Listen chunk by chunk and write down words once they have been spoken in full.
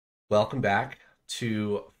Welcome back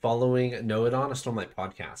to Following Noah a Stormlight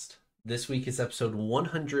podcast. This week is episode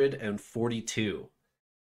 142,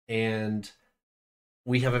 and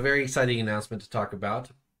we have a very exciting announcement to talk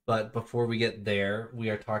about. But before we get there, we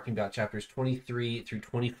are talking about chapters 23 through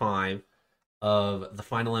 25 of The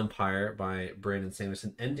Final Empire by Brandon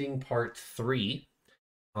Sanderson, ending part 3,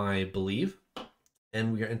 I believe.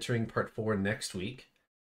 And we are entering part 4 next week.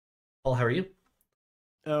 Paul, how are you?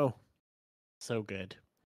 Oh, so good.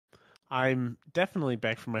 I'm definitely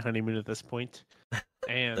back from my honeymoon at this point That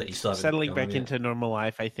and you still haven't settling gone on back yet? into normal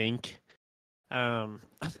life, I think. Um,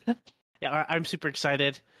 yeah, I'm super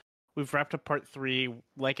excited. We've wrapped up part 3.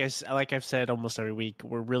 Like I've said almost every week,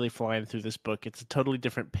 we're really flying through this book. It's a totally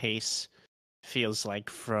different pace, feels like,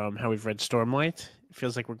 from how we've read Stormlight. It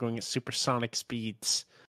feels like we're going at supersonic speeds,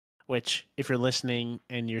 which, if you're listening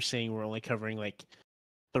and you're saying we're only covering like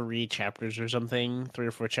 3 chapters or something, 3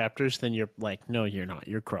 or 4 chapters, then you're like, no, you're not.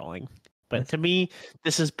 You're crawling. But to me,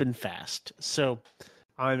 this has been fast. So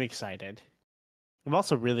I'm excited. I'm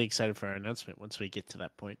also really excited for our announcement once we get to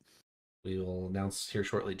that point. We will announce here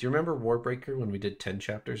shortly. Do you remember Warbreaker when we did 10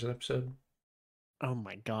 chapters an episode? Oh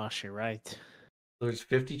my gosh, you're right. There's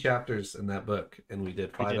 50 chapters in that book, and we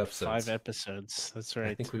did We 5 did 5 episodes. episodes. That's I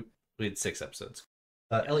right. think we did 6 episodes.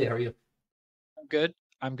 Elliot, how are you? I'm good.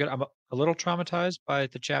 I'm good. I'm a little traumatized by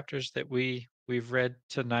the chapters that we've read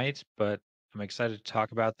tonight, but I'm excited to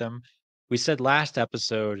talk about them. We said last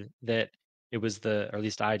episode that it was or at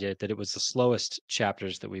least I did, that it was the slowest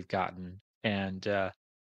chapters that we've gotten, and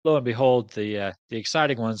lo and behold, the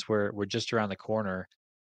exciting ones were just around the corner.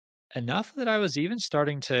 Enough that I was even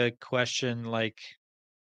starting to question like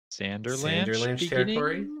Sanderlanche Sanderlanche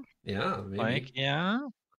territory? beginning. Yeah, maybe. Like, yeah,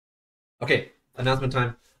 Okay, announcement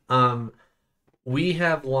time. We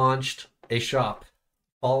have launched a shop,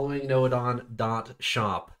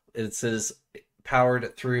 followingnoadon.shop. It says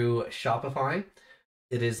powered through Shopify.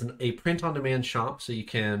 It is a print-on-demand shop, so you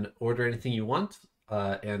can order anything you want,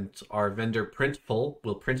 and our vendor Printful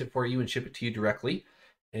will print it for you and ship it to you directly,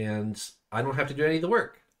 and I don't have to do any of the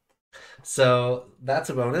work. So that's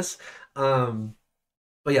a bonus. But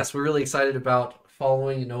yes, we're really excited about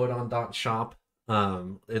following noadon.shop.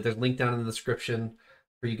 There's a link down in the description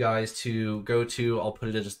for you guys to go to. I'll put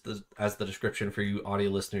it as the description for you audio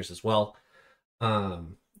listeners as well.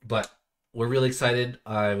 But we're really excited.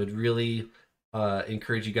 I would really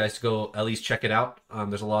encourage you guys to go at least check it out.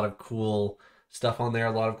 There's a lot of cool stuff on there,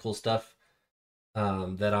 a lot of cool stuff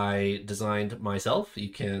that I designed myself. You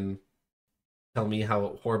can tell me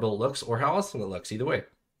how horrible it looks or how awesome it looks, either way.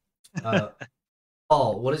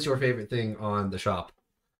 Paul, what is your favorite thing on the shop?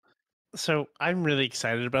 So I'm really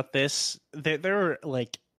excited about this. There are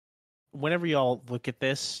like, whenever y'all look at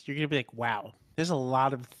this, you're gonna be like, wow, there's a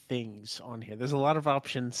lot of things on here. There's a lot of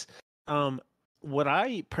options. What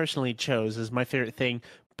I personally chose as my favorite thing,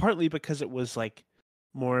 partly because it was like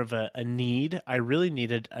more of a need. I really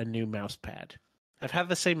needed a new mouse pad. I've had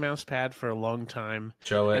the same mouse pad for a long time,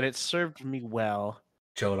 Show and it. it served me well.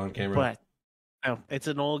 Show it on camera. But oh, it's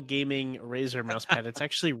an old gaming Razer mouse pad. It's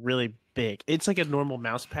actually really big. It's like a normal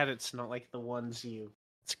mouse pad. It's not like the ones you.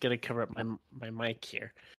 It's gonna cover up my mic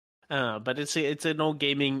here. But it's an old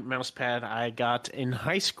gaming mouse pad I got in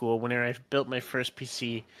high school whenever I built my first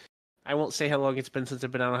PC. I won't say how long it's been since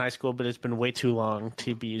I've been out of high school, but it's been way too long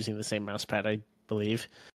to be using the same mouse pad, I believe.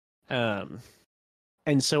 And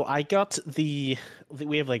so I got we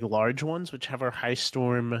have like large ones which have our High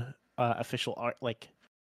Storm official art, like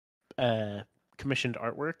commissioned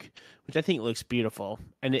artwork, which I think looks beautiful.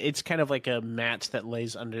 And it's kind of like a mat that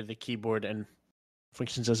lays under the keyboard and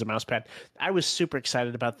functions as a mouse pad. I was super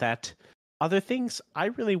excited about that. Other things, I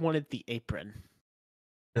really wanted the apron.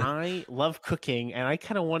 I love cooking, and I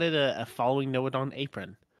kind of wanted a following Noadon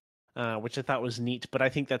apron, which I thought was neat. But I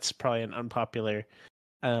think that's probably an unpopular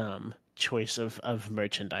choice of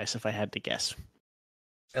merchandise, if I had to guess.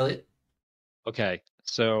 Elliot? okay.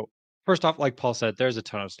 So first off, like Paul said, there's a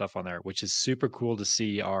ton of stuff on there, which is super cool to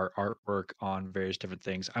see our artwork on various different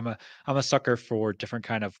things. I'm a sucker for different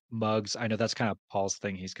kind of mugs. I know that's kind of Paul's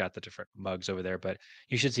thing. He's got the different mugs over there, but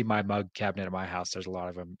you should see my mug cabinet at my house. There's a lot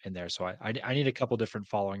of them in there. So I need a couple different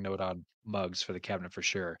following note on mugs for the cabinet for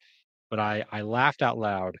sure. But I laughed out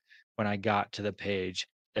loud when I got to the page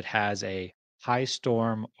that has a high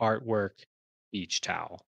storm artwork beach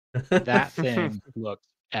towel. That thing looks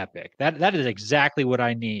epic. That is exactly what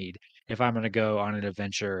I need if I'm going to go on an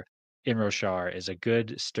adventure in Roshar, is a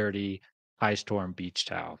good, sturdy, high storm beach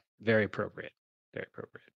towel. Very appropriate. Very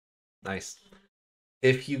appropriate. Nice.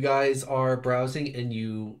 If you guys are browsing and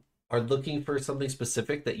you are looking for something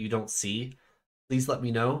specific that you don't see, please let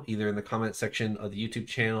me know either in the comment section of the YouTube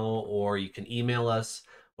channel or you can email us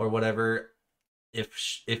or whatever,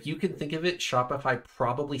 if you can think of it, Shopify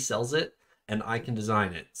probably sells it, and I can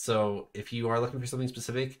design it. So if you are looking for something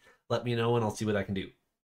specific, let me know and I'll see what I can do.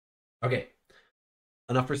 Okay,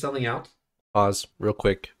 enough for selling out. Pause real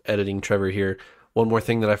quick. Editing Trevor here. One more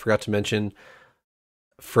thing that I forgot to mention.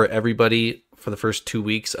 For everybody, for the first 2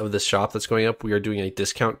 weeks of this shop that's going up, we are doing a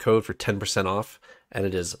discount code for 10% off, and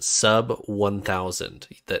it is sub 1000.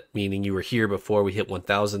 That meaning you were here before we hit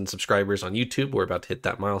 1000 subscribers on YouTube. We're about to hit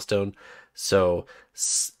that milestone. So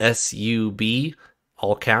SUB,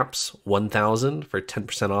 all caps, 1000 for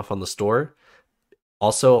 10% off on the store.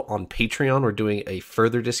 Also on Patreon, we're doing a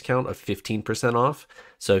further discount of 15% off.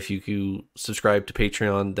 So if you subscribe to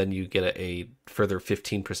Patreon, then you get a further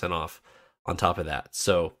 15% off on top of that.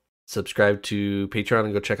 So subscribe to Patreon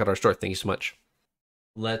and go check out our store. Thank you so much.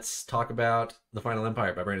 Let's talk about The Final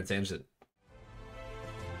Empire by Brandon Sanderson.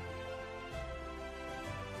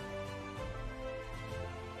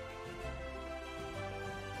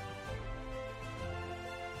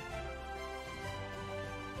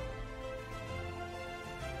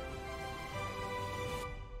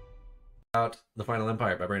 About The Final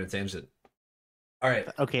Empire by Brandon Sanderson. All right.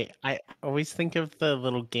 Okay, I always think of the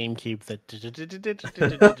little GameCube that.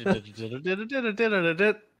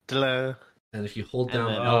 And if you hold And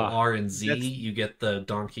down then- L, R, and Z, That's- you get the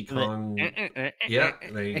Donkey Kong. Yeah,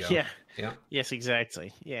 there you go. Yeah. Yeah, Yes,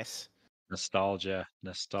 exactly. Yes. Nostalgia.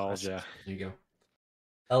 there you go.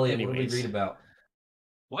 Elliot, what did we Anyways. read about?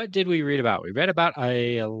 What did we read about? We read about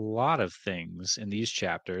a lot of things in these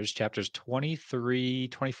chapters, chapters 23,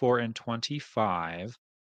 24, and 25,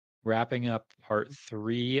 wrapping up part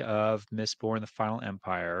 3 of Mistborn, the Final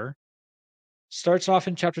Empire. Starts off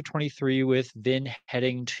in chapter 23 with Vin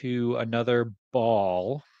heading to another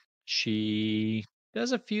ball. She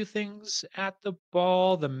does a few things at the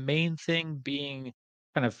ball, the main thing being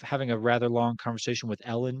kind of having a rather long conversation with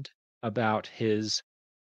Elend about his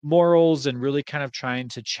morals and really kind of trying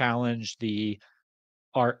to challenge is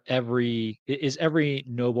every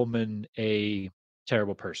nobleman a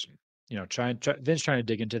terrible person? You know, Vin's trying to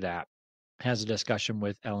dig into that. Has a discussion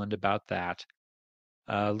with Elend about that.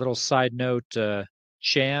 Little side note: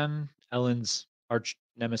 Shan, Ellen's arch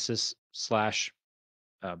nemesis slash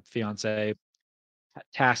fiance,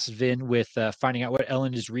 tasks Vin with finding out what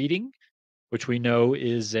Ellen is reading, which we know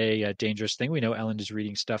is a dangerous thing. We know Ellen is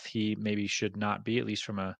reading stuff he maybe should not be, at least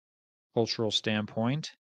from a cultural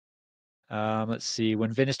standpoint. Let's see.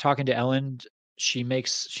 When Vin is talking to Ellen, she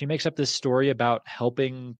makes up this story about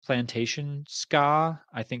helping plantation ska.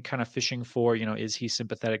 I think kind of fishing for, is he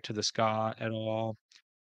sympathetic to the ska at all?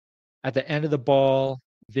 At the end of the ball,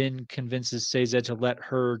 Vin convinces Sazed to let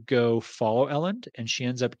her go follow Ellen, and she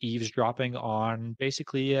ends up eavesdropping on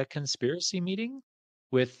basically a conspiracy meeting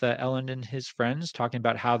with Ellen and his friends, talking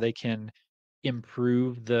about how they can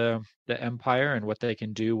improve the empire and what they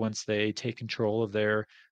can do once they take control of their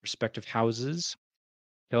respective houses.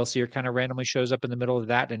 Kelsier kind of randomly shows up in the middle of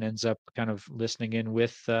that and ends up kind of listening in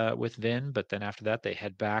with Vin, but then after that they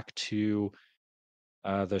head back to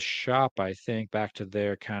the shop, I think, back to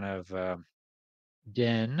their kind of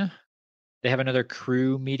den. They have another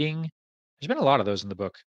crew meeting. There's been a lot of those in the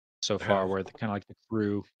book so far, where the kind of like the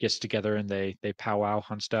crew gets together and they powwow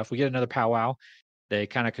on stuff. We get another powwow. They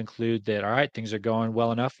kind of conclude that, all right, things are going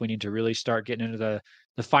well enough. We need to really start getting into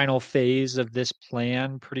the final phase of this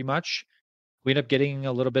plan, pretty much. We end up getting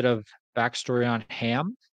a little bit of backstory on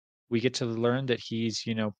Ham. We get to learn that he's,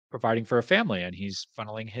 providing for a family and he's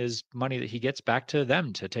funneling his money that he gets back to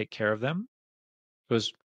them to take care of them. It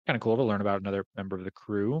was kind of cool to learn about another member of the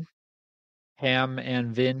crew. Ham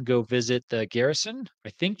and Vin go visit the garrison,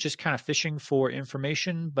 I think just kind of fishing for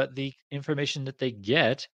information, but the information that they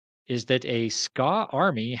get is that a Ska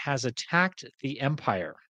army has attacked the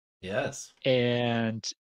Empire. Yes. And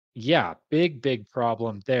yeah, big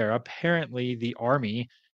problem there. Apparently,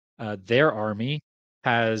 their army,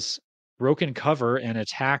 has broken cover and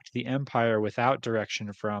attacked the Empire without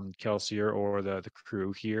direction from Kelsier or the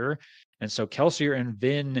crew here. And so Kelsier and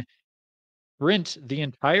Vin sprint the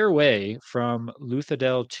entire way from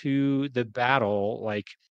Luthadel to the battle, like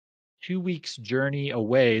 2 weeks journey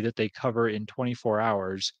away that they cover in 24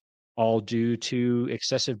 hours, all due to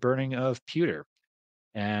excessive burning of pewter.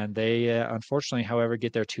 And they, unfortunately, however,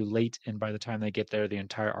 get there too late. And by the time they get there, the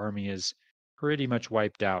entire army is pretty much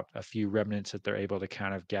wiped out. A few remnants that they're able to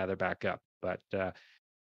kind of gather back up. But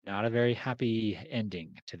not a very happy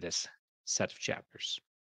ending to this set of chapters.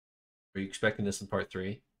 Are you expecting this in part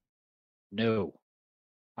 3? No.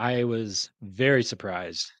 I was very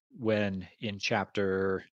surprised when in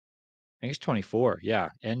chapter, I think it's 24. Yeah.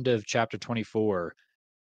 End of chapter 24.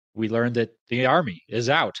 we learned that the army is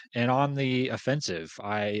out and on the offensive.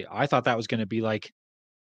 I thought that was going to be like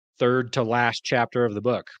third to last chapter of the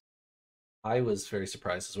book. I was very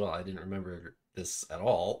surprised as well. I didn't remember this at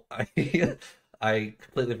all. I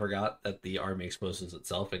completely forgot that the army exposes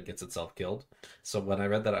itself and gets itself killed. So when I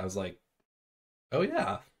read that, I was like, "Oh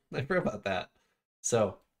yeah, I forgot about that."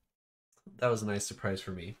 So that was a nice surprise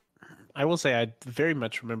for me. I will say I very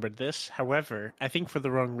much remembered this. However, I think for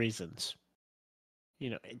the wrong reasons.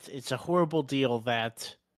 It's a horrible deal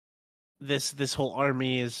that this whole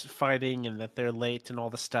army is fighting and that they're late and all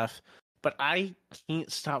the stuff. But I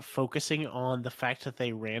can't stop focusing on the fact that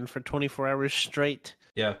they ran for 24 hours straight.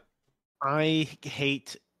 Yeah, I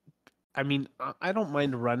hate. I mean, I don't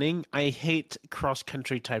mind running. I hate cross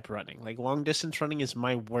country type running. Like long distance running is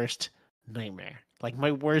my worst nightmare. Like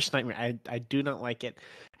my worst nightmare. I do not like it.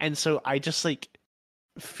 And so I just like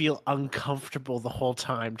feel uncomfortable the whole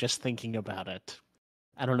time just thinking about it.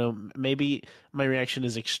 I don't know. Maybe my reaction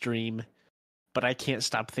is extreme, but I can't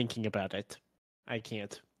stop thinking about it. I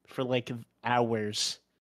can't. For like hours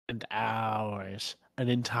and hours, an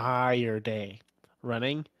entire day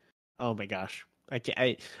running. Oh my gosh.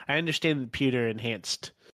 I understand the pewter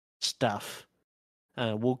enhanced stuff.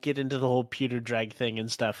 We'll get into the whole pewter drag thing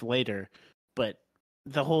and stuff later, but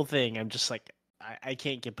the whole thing, I'm just like, I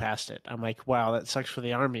can't get past it. I'm like, wow, that sucks for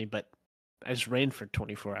the army, but I just ran for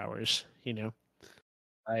 24 hours, you know?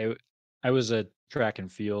 I I was a track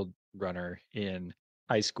and field runner in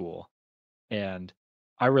high school, and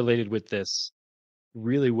I related with this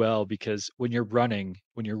really well because when you're running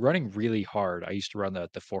really hard, I used to run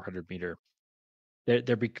the 400 meter.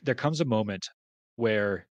 There comes a moment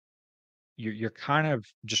where you're kind of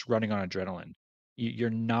just running on adrenaline. You're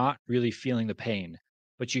not really feeling the pain,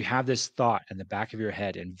 but you have this thought in the back of your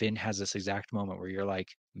head, and Vin has this exact moment where you're like,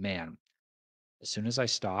 man, as soon as I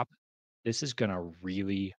stop, this is gonna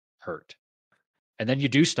really hurt. And then you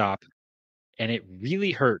do stop, and it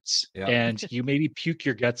really hurts, yeah. and you maybe puke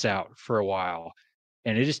your guts out for a while,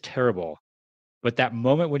 and it is terrible. But that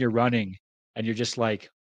moment when you're running and you're just like,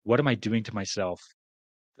 "What am I doing to myself?"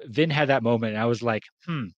 Vin had that moment, and I was like,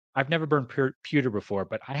 I've never burned pewter before,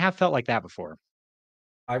 but I have felt like that before."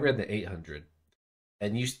 I read the 800,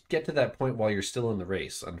 and you get to that point while you're still in the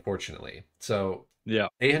race, unfortunately. So Yeah.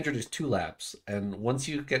 800 is 2 laps, and once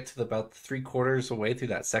you get to about 3/4 away through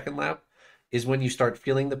that second lap, is when you start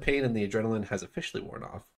feeling the pain and the adrenaline has officially worn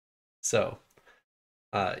off. So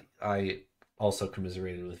I also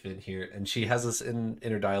commiserated with Vin here, and she has this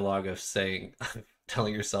inner dialogue of saying,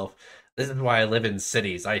 telling herself, "This is why I live in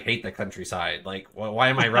cities. I hate the countryside. Like, why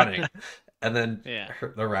am I running?" And then Yeah.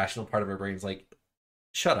 the rational part of her brain's like,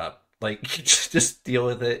 "Shut up. Like, just deal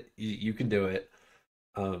with it. You can do it."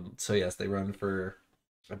 So yes, they run for,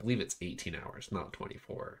 I believe it's 18 hours, not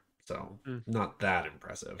 24. So Mm. not that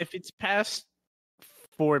impressive. If it's past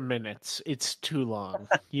 4 minutes, it's too long.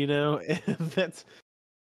 That's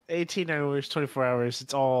 18 hours, 24 hours.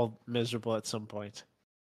 It's all miserable at some point.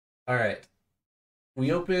 All right.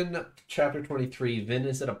 We open chapter 23. Vin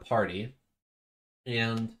is at a party,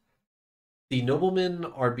 and the noblemen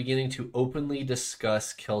are beginning to openly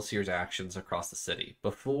discuss Kelsier's actions across the city.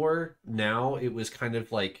 Before now, it was kind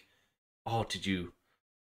of like, "Oh, did you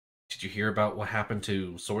hear about what happened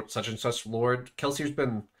to such and such lord?" Kelsier's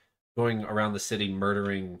been going around the city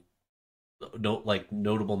murdering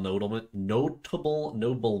notable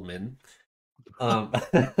noblemen. Um,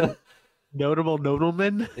 Notable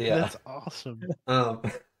nobleman? yeah. That's awesome. Um,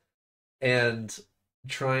 and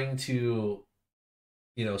trying to,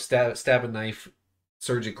 stab a knife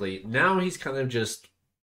surgically. Now he's kind of just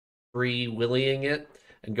free willying it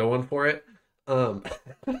and going for it. Um,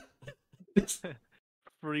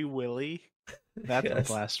 Free Willy? That's a yes,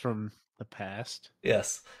 blast from the past.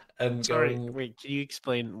 yes, and Sorry, going wait, can you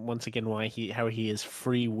explain once again how he is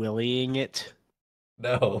free willying it?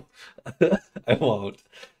 no, I won't.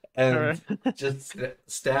 And Alright. just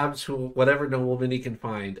stabs whatever nobleman he can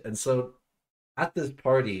find. And so at this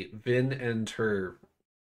party, Vin and her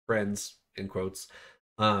friends, in quotes,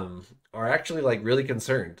 are actually like really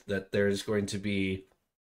concerned that there's going to be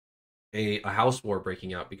a house war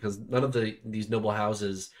breaking out because none of these noble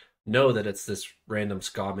houses know that it's this random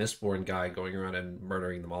Ska Mistborn guy going around and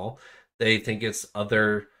murdering them all. They think it's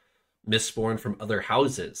other Mistborn from other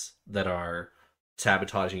houses that are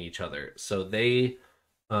sabotaging each other. So they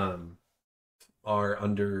um, are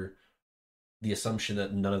under the assumption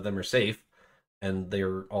that none of them are safe, and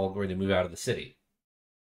they're all going to move out of the city.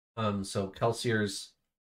 So Kelsier's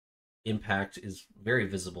impact is very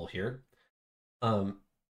visible here. Um,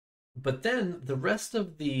 but then the rest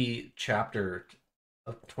of the chapter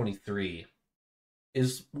of 23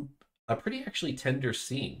 is a pretty actually tender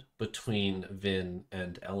scene between Vin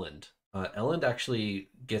and Elend. Elend actually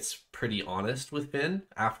gets pretty honest with Vin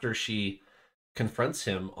after she confronts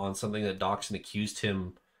him on something that Doxson accused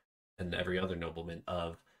him and every other nobleman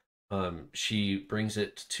of. She brings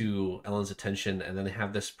it to Ellen's attention, and then they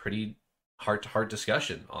have this pretty heart-to-heart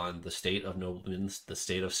discussion on the state of noblemen, the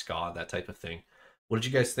state of ska, that type of thing. What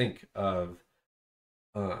did you guys think of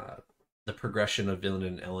uh, the progression of Vin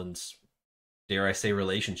and Ellen's, dare I say,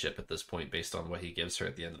 relationship at this point, based on what he gives her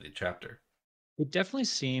at the end of the chapter? It definitely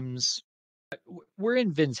seems we're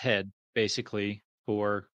in Vin's head basically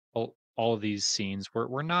for all of these scenes.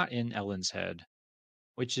 We're not in Ellen's head,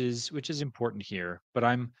 which is important here. But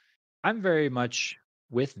I'm very much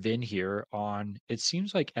with Vin here on it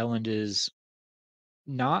seems like Ellen is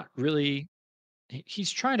not really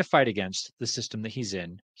he's trying to fight against the system that he's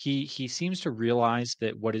in. He seems to realize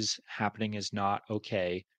that what is happening is not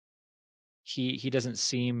okay. He doesn't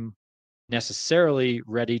seem necessarily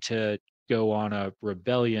ready to go on a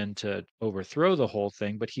rebellion to overthrow the whole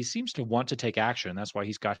thing, but he seems to want to take action. That's why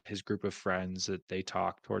he's got his group of friends that they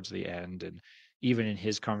talk towards the end. And even in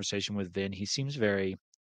his conversation with Vin, he seems very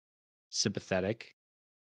sympathetic.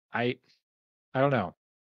 I I don't know.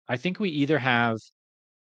 I think we either have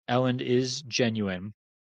Ellen is genuine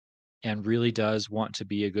and really does want to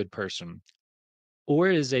be a good person, or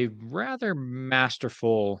it is a rather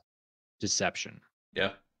masterful deception.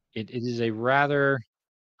 Yeah, It is a rather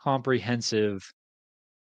comprehensive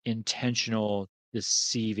intentional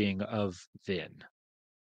deceiving of Vin.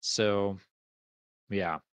 So,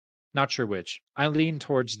 yeah, not sure which. I lean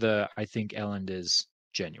towards the I think Elend is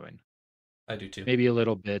genuine. I do too. Maybe a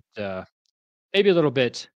little bit maybe a little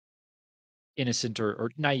bit innocent or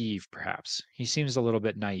naive perhaps. He seems a little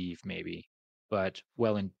bit naive maybe, but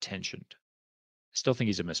well intentioned. I still think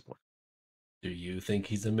he's a Mistborn. Do you think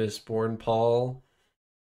he's a Mistborn, Paul?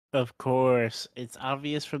 Of course, it's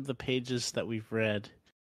obvious from the pages that we've read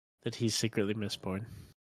that he's secretly Mistborn.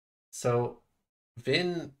 So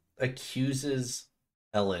Vin accuses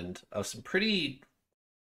Elend of some pretty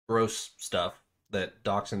gross stuff that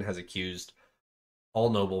Doxson has accused all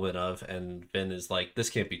noblemen of, and Vin is like, "This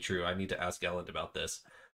can't be true. I need to ask Elend about this."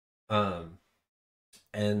 Um,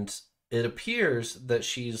 and it appears that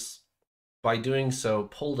she's, by doing so,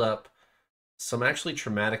 pulled up some actually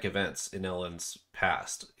traumatic events in Elend's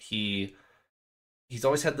past. He's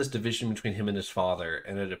always had this division between him and his father,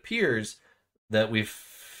 and it appears that we've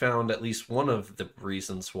found at least one of the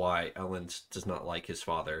reasons why Elend does not like his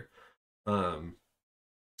father. Um,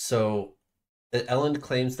 so Elend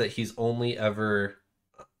claims that he's only ever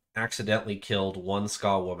accidentally killed one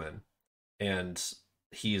Ska woman, and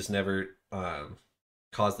he's never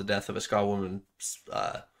caused the death of a Ska woman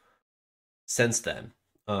since then,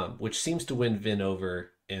 which seems to win Vin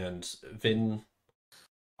over. And Vin,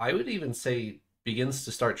 I would even say, begins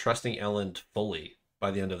to start trusting Elend fully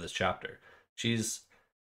by the end of this chapter. She's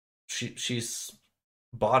she's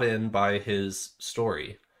bought in by his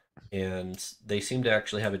story, and they seem to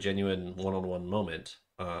actually have a genuine one-on-one moment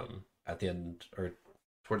at the end, or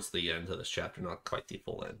towards the end of this chapter, not quite the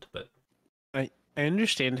full end, but I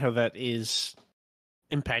understand how that is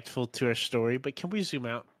impactful to our story, but can we zoom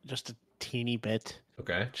out just a teeny bit?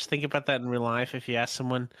 okay. Just think about that in real life. If you ask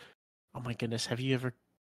someone, "Oh my goodness, have you ever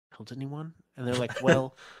killed anyone?" and they're like,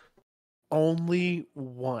 "Well, only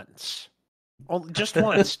once, just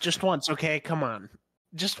once, just once." Okay, come on,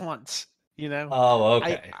 just once. You know, Oh,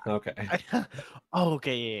 I, okay, okay. oh,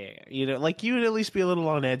 okay, yeah. You know, like you would at least be a little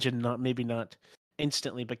on edge and not maybe not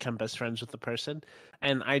instantly become best friends with the person.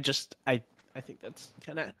 And I think that's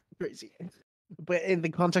kind of crazy. But in the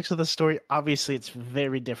context of the story, obviously it's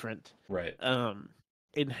very different. Right.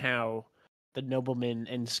 In how the nobleman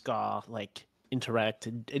and Ska like interact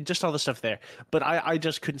and just all the stuff there. But I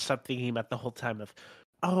just couldn't stop thinking about the whole time of,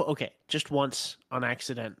 oh, okay, just once on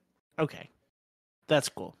accident. Okay, that's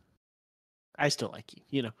cool. I still like you,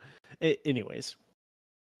 you know. Anyways,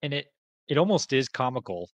 And it almost is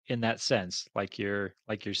comical in that sense, like you're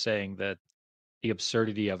saying that the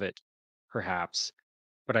absurdity of it perhaps.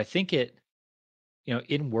 But I think it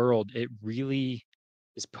in world it really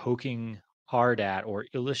is poking hard at or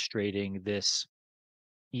illustrating this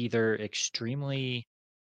either extremely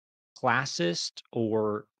classist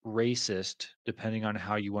or racist, depending on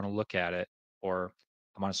how you want to look at it. Or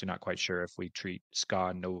I'm honestly not quite sure if we treat Ska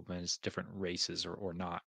and noblemen as different races or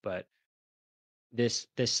not. But this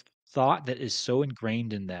thought that is so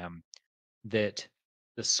ingrained in them that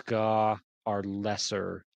the Ska are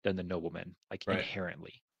lesser than the noblemen, like Right.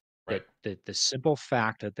 inherently. Right. That the simple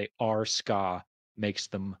fact that they are Ska makes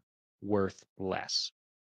them worth less.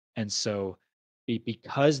 And so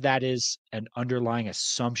because that is an underlying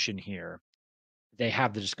assumption here, they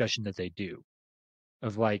have the discussion that they do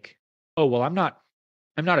of like, oh well, I'm not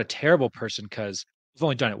a terrible person because I've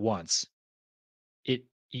only done it once.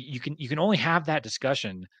 You can only have that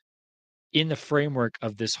discussion in the framework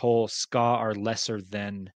of this whole ska are lesser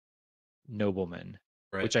than noblemen,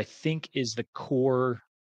 Right. which I think is the core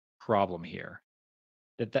problem here.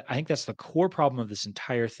 I think that's the core problem of this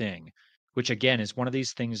entire thing, which again is one of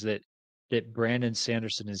these things that Brandon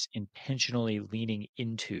Sanderson is intentionally leaning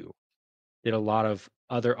into that a lot of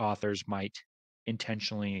other authors might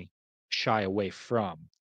intentionally shy away from,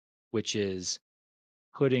 which is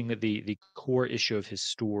putting the core issue of his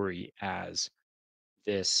story as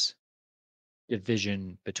this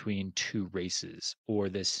division between two races or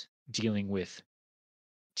this dealing with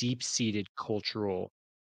deep-seated cultural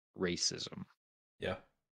racism. Yeah.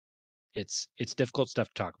 It's difficult stuff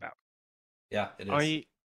to talk about. Yeah, it is.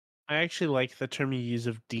 I actually like the term you use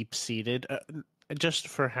of deep seated, just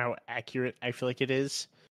for how accurate I feel like it is.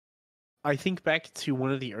 I think back to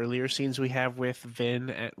one of the earlier scenes we have with Vin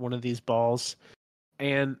at one of these balls,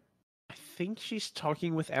 and I think she's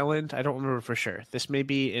talking with Ellen. I don't remember for sure. This may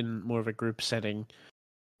be in more of a group setting,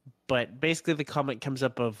 but basically the comment comes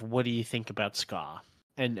up of, "What do you think about ska?"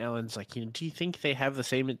 And Ellen's like, do you think they have the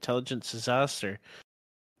same intelligence as us, or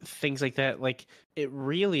things like that? Like, it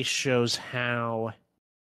really shows how.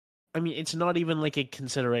 I mean, it's not even like a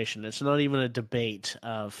consideration. It's not even a debate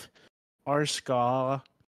of, are ska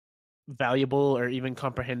valuable or even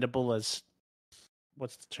comprehensible as,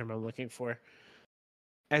 what's the term I'm looking for?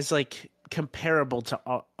 As like comparable to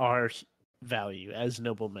our value as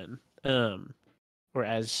noblemen, or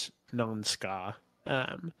as non-ska.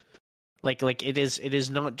 Um, like it is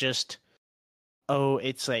not just, oh,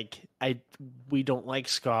 it's like we don't like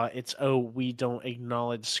ska. It's, oh, we don't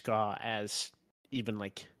acknowledge ska as even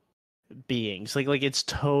like beings. Like it's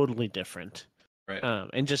totally different. Right.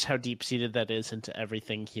 And just how deep seated that is into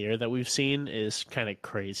everything here that we've seen is kind of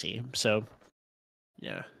crazy. So,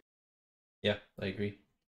 yeah. Yeah, I agree.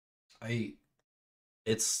 I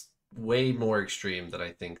It's way more extreme than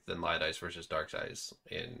I think than Light Eyes versus Dark Eyes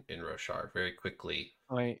in Roshar. Very quickly,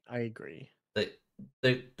 I agree. that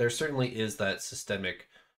there certainly is that systemic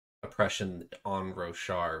oppression on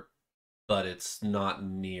Roshar, but it's not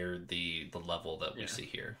near the level that we Yeah. see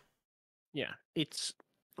here. Yeah. It's,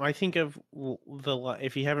 I think of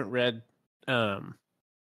if you haven't read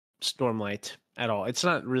Stormlight at all, it's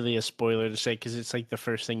not really a spoiler to say, because it's like the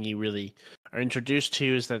first thing you really are introduced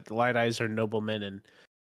to is that the Light Eyes are noblemen and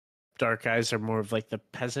Dark Eyes are more of like the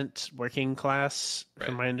peasant working class,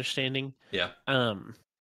 from Right. my understanding. Yeah.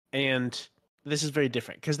 And this is very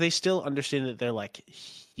different because they still understand that they're like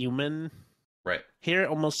human. Right. Here it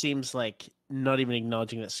almost seems like not even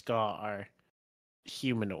acknowledging that ska are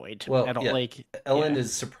humanoid Well, at all. yeah. Like, Ellen yeah,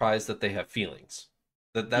 is surprised that they have feelings.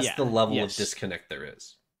 That's yeah, the level of yes, disconnect there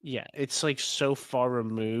is. yeah. It's like so far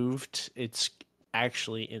removed. It's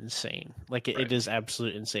actually insane. Like it Right. is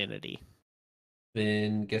absolute insanity.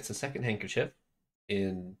 Vin gets a second handkerchief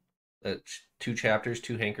in two chapters,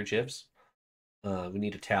 two handkerchiefs. We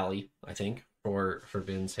need a tally, I think, for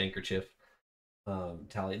Vin's handkerchief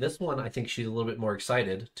tally. This one, I think she's a little bit more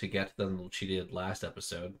excited to get than she did last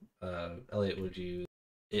episode. Elliot,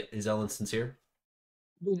 is Ellen sincere?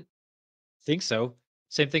 I think so.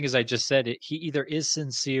 Same thing as I just said. He either is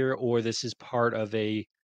sincere or this is part of a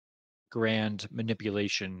grand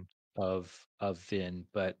manipulation of Vin.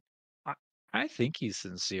 But I, I think he's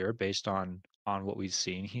sincere based on what we've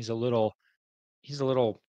seen. He's a little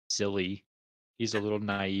silly. He's a little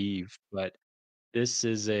naive. But this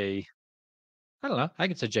is a, I don't know. I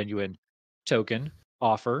think it's a genuine token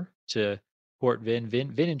offer to court Vin.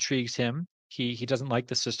 Vin intrigues him. He doesn't like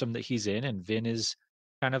the system that he's in, and Vin is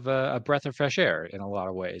kind of a breath of fresh air in a lot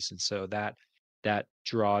of ways, and so that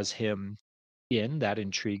draws him in. That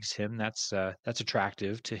intrigues him. That's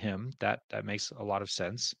attractive to him. That makes a lot of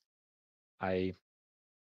sense. I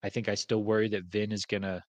I think I still worry that Vin is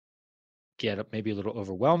gonna get maybe a little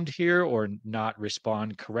overwhelmed here or not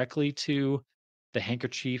respond correctly to the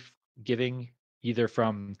handkerchief giving, either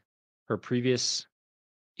from her previous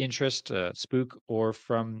interest, Spook, or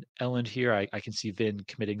from Ellen here. I can see Vin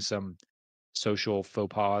committing some social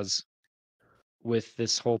faux pas with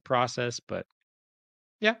this whole process, but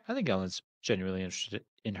yeah, I think Ellen's genuinely interested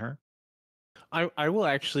in her. I will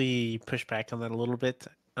actually push back on that a little bit.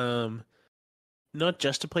 Not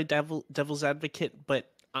just to play devil's advocate,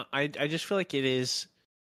 but I just feel like it is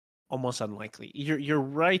almost unlikely. You're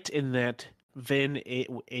right in that Vin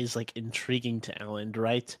is like intriguing to Ellen,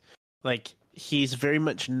 right? Like he's very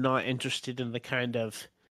much not interested in the kind of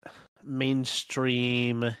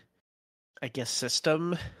mainstream I guess,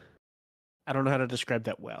 system. I don't know how to describe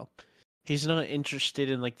that well. He's not interested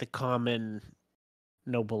in like the common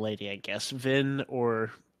noble lady, I guess. Vin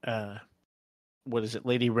or what is it?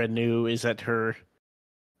 Lady Renew, is that her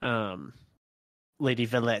um Lady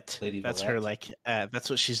Valette. Lady That's her, Valette. like that's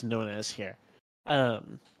what she's known as here.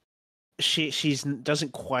 Um she's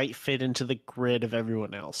doesn't quite fit into the grid of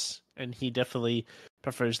everyone else, and he definitely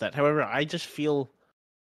prefers that. However, I just feel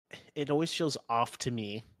it always feels off to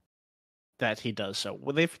me that he does so.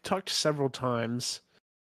 Well, they've talked several times,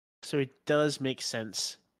 so it does make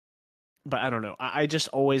sense. But I don't know. I just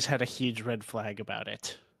always had a huge red flag about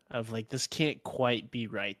it. Of like, this can't quite be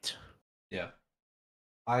right. Yeah.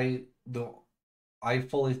 I the I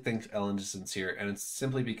fully think Ellen is sincere, and it's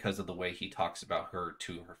simply because of the way he talks about her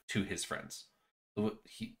to his friends. The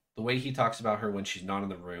way he talks about her when she's not in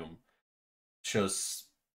the room shows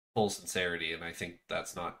full sincerity, and I think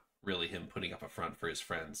that's not really him putting up a front for his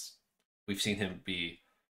friends. We've seen him be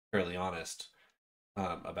fairly honest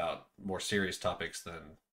about more serious topics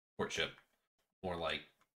than courtship, more like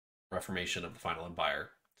reformation of the final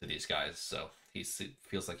empire to these guys. So he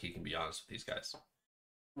feels like he can be honest with these guys.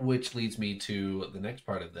 Which leads me to the next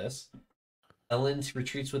part of this. Ellen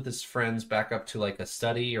retreats with his friends back up to like a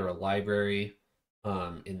study or a library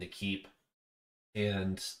in the keep,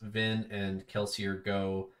 and Vin and Kelsier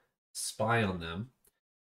go spy on them.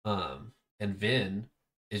 And Vin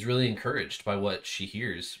is really encouraged by what she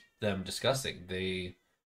hears them discussing. They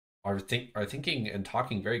are thinking and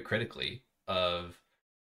talking very critically of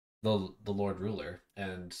the Lord Ruler,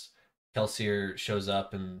 and Kelsier shows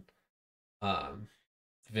up, and um,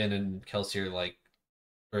 Vin and Kelsier like,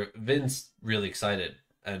 or Vin's really excited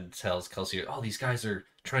and tells Kelsier, "Oh, these guys are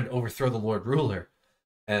trying to overthrow the Lord Ruler,"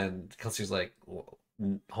 and Kelsier's like, well,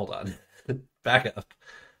 "Hold on, back up.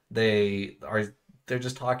 They're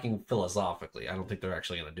just talking philosophically. I don't think they're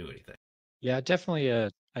actually going to do anything." Yeah, definitely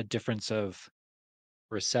a difference of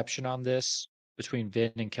reception on this between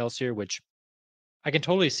Vin and Kelsier, which I can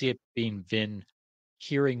totally see it being Vin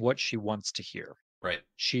hearing what she wants to hear. Right.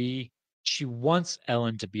 She she wants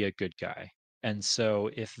Ellen to be a good guy. And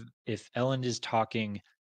so if Ellen is talking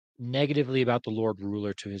negatively about the Lord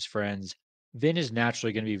Ruler to his friends, Vin is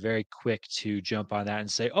naturally going to be very quick to jump on that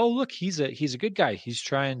and say, "Oh, look, he's a good guy. He's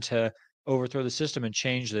trying to overthrow the system and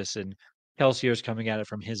change this." And Kelsier's coming at it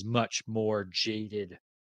from his much more jaded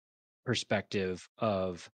perspective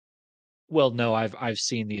of, well, no, I've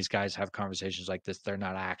seen these guys have conversations like this. They're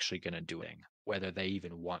not actually going to do it, whether they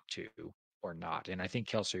even want to or not. And I think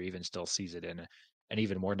Kelsier even still sees it in an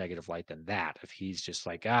even more negative light than that. If he's just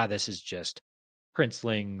like, this is just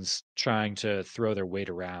princelings trying to throw their weight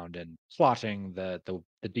around and plotting the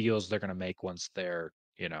deals they're going to make once they're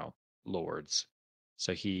lords.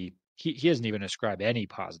 So he doesn't even ascribe any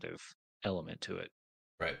positive element to it.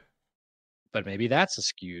 Right. But maybe that's a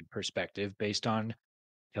skewed perspective based on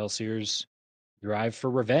Kelsier's drive for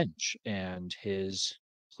revenge and his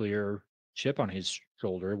clear chip on his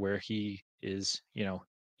shoulder, where he is,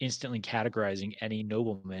 instantly categorizing any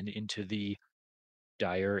nobleman into the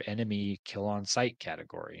dire enemy kill on sight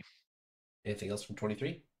category. Anything else from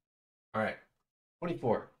 23? All right.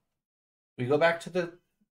 24. We go back to the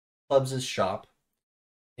Clubs' shop,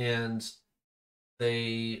 and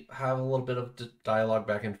they have a little bit of dialogue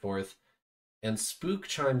back and forth, and Spook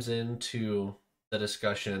chimes into the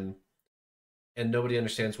discussion, and nobody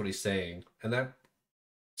understands what he's saying, and that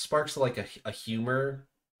sparks like a humor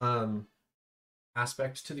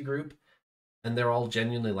aspect to the group, and they're all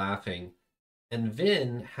genuinely laughing, and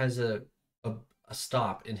Vin has a, a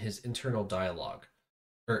stop in his internal dialogue,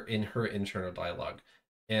 or in her internal dialogue,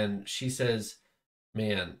 and she says,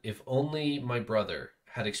 "Man, if only my brother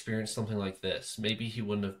had experienced something like this, maybe he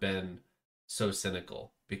wouldn't have been so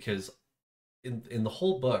cynical." Because in the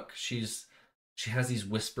whole book, she has these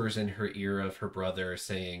whispers in her ear of her brother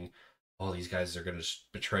saying, "Oh, these guys are going to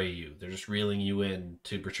betray you. They're just reeling you in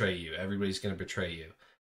to betray you. Everybody's going to betray you."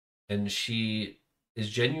 And she is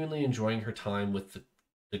genuinely enjoying her time with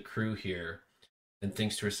the crew here, and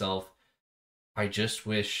thinks to herself, "I just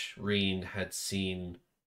wish Reen had seen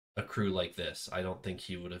a crew like this. I don't think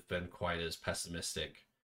he would have been quite as pessimistic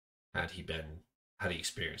had he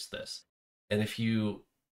experienced this." And if you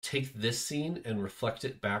take this scene and reflect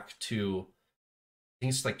it back to, I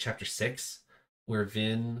think it's like chapter 6, where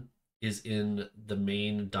Vin is in the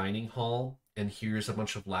main dining hall and hears a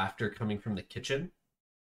bunch of laughter coming from the kitchen,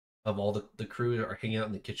 of all the crew are hanging out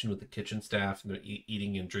in the kitchen with the kitchen staff, and they're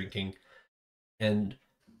eating and drinking, and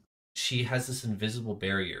she has this invisible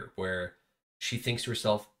barrier where she thinks to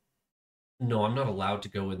herself, "No, I'm not allowed to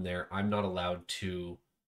go in there. I'm not allowed to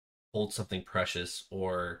hold something precious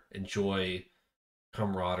or enjoy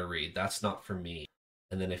camaraderie. That's not for me.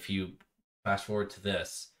 And then if you fast forward to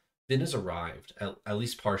this, Finn has arrived, at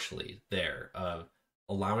least partially there,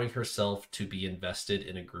 allowing herself to be invested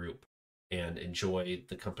in a group and enjoy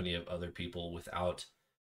the company of other people without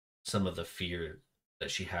some of the fear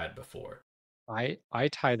that she had before. I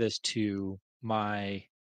tie this to my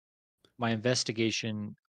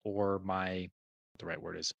investigation, or my, the right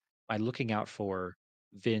word is, my looking out for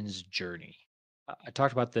Vin's journey. I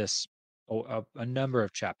talked about this a number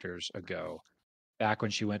of chapters ago, back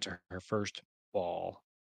when she went to her first ball.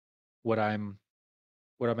 What I'm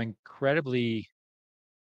what I'm incredibly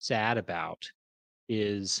sad about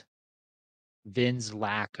is Vin's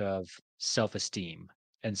lack of self-esteem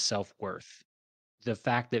and self-worth. The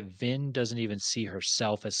fact that Vin doesn't even see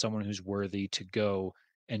herself as someone who's worthy to go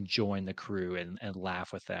and join the crew and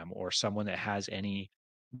laugh with them, or someone that has any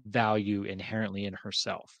value inherently in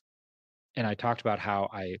herself. And I talked about how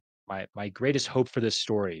my greatest hope for this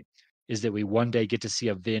story is that we one day get to see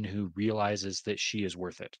a Vin who realizes that she is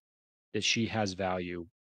worth it, that she has value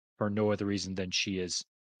for no other reason than she is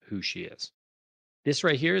who she is. This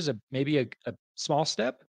right here is maybe a small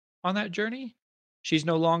step on that journey. She's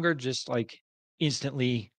no longer just like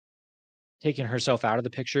instantly taking herself out of the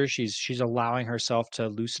picture. She's allowing herself to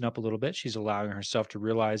loosen up a little bit. She's allowing herself to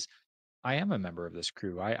realize, I am a member of this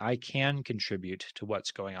crew. I can contribute to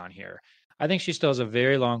what's going on here. I think she still has a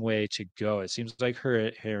very long way to go. It seems like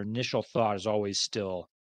her initial thought is always still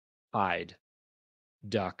hide,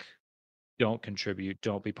 duck, don't contribute,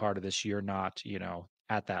 don't be part of this. You're not,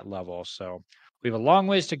 at that level. So we have a long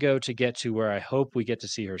ways to go to get to where I hope we get to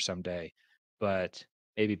see her someday, but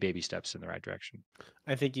maybe baby steps in the right direction.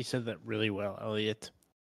 I think you said that really well, Elliot.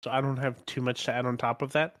 So I don't have too much to add on top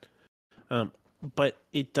of that. Um, but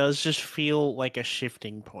it does just feel like a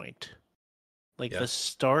shifting point, like the Yes.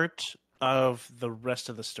 start of the rest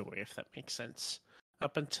of the story, if that makes sense.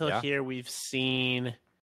 Up until Yeah. here, we've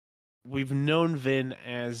known Vin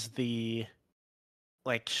as the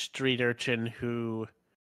like street urchin who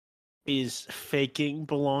is faking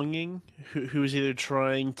belonging, who's either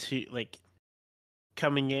trying to like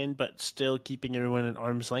coming in but still keeping everyone at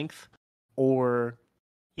arm's length, or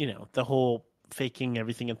the whole faking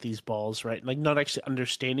everything at these balls, right? Like not actually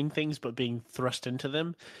understanding things but being thrust into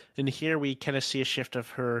them. And here we kind of see a shift of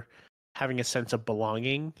her having a sense of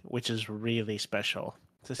belonging, which is really special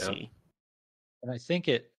to Yeah. see. And I think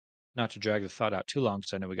it, not to drag the thought out too long,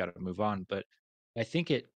 because I know we got to move on, but I think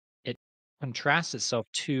it contrasts itself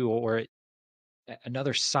to, or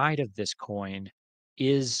another side of this coin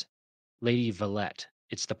is Lady Valette.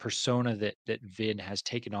 It's the persona that Vin has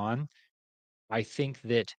taken on. I think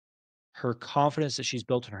that her confidence that she's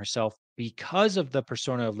built in herself because of the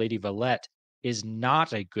persona of Lady Valette is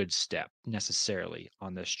not a good step necessarily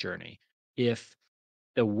on this journey. If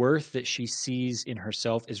the worth that she sees in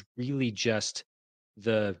herself is really just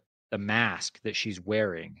the the mask that she's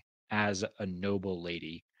wearing as a noble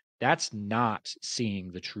lady, that's not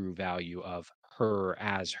seeing the true value of her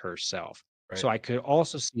as herself. So Right. I could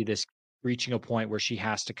also see this reaching a point where she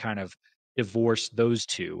has to kind of divorce those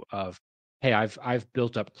two of, hey, I've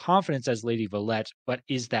built up confidence as Lady Valette, but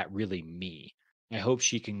is that really me? I hope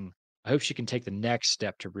she can I hope she can take the next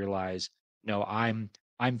step to realize, no, I'm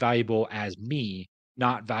valuable as me,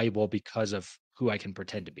 not valuable because of who I can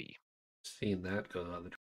pretend to be. Seeing that go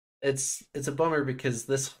on. It's a bummer because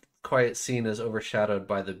this quiet scene is overshadowed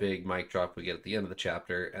by the big mic drop we get at the end of the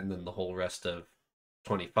chapter, and then the whole rest of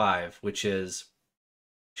 25, which is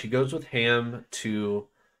she goes with Ham to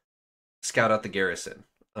scout out the garrison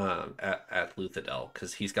at Luthadel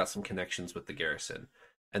because he's got some connections with the garrison,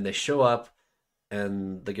 and they show up,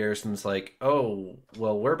 and the garrison's like, "Oh,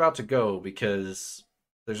 well, we're about to go because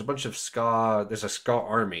there's a bunch of ska. There's a ska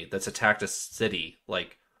army that's attacked a city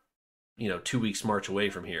like 2 weeks march away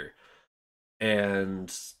from here,"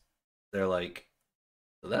 and they're like,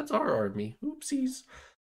 "That's our army. Oopsies."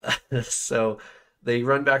 So they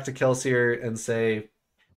run back to Kelsier and say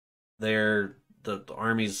the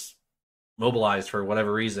army's mobilized for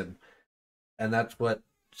whatever reason, and that's what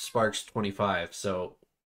sparks 25. So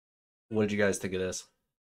what did you guys think of this?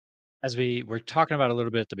 As we were talking about a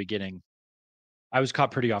little bit at the beginning, I was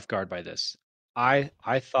caught pretty off guard by this. I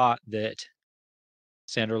thought that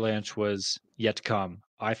Sandra Lynch was yet to come.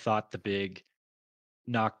 I thought the big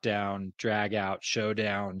knockdown, drag out,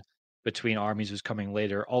 showdown between armies was coming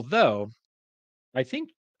later. Although I think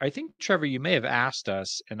I think Trevor, you may have asked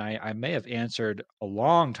us, and I may have answered a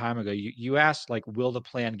long time ago. You asked like, will the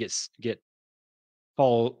plan get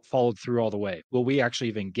followed through all the way? Will we actually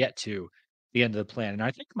even get to the end of the plan? And I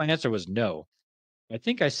think my answer was no. I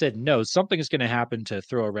think I said no. Something is going to happen to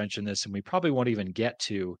throw a wrench in this, and we probably won't even get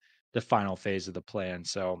to the final phase of the plan.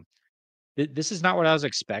 So this is not what I was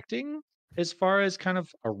expecting as far as kind of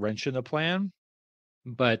a wrench in the plan,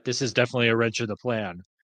 but this is definitely a wrench in the plan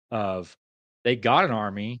of they got an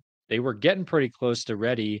army, they were getting pretty close to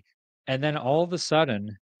ready, and then all of a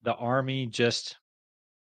sudden the army just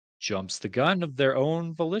jumps the gun of their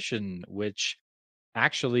own volition, which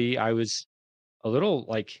actually I was a little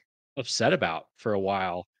like upset about for a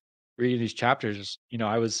while reading these chapters.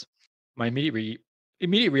 I was my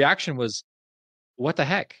immediate reaction was, what the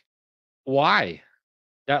heck? Why?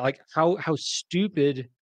 That like how stupid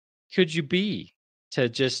could you be to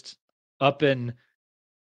just up and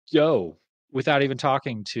go without even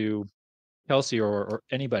talking to Kelsey or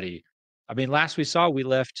anybody? I mean, last we saw, we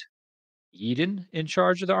left Eden in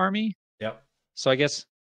charge of the army. Yep. So I guess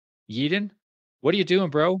Eden, what are you doing,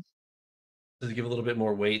 bro? To give a little bit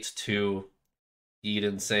more weight to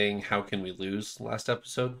Eden saying, "How can we lose?" last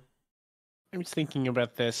episode. I was thinking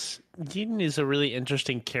about this. Eden is a really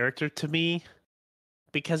interesting character to me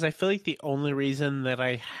because I feel like the only reason that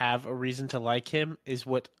I have a reason to like him is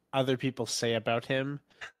what other people say about him,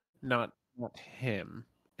 not him,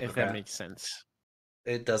 if that Okay. makes sense.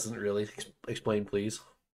 It doesn't really explain, please.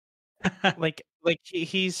 Like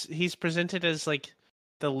he's presented as like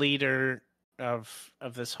the leader of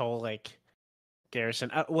this whole like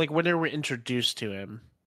garrison. Like whenever we're introduced to him,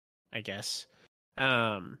 I guess.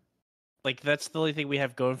 Like that's the only thing we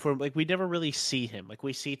have going for him. Like we never really see him. Like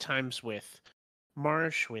we see times with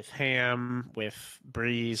Marsh, with Ham, with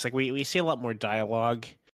Breeze. Like we see a lot more dialogue.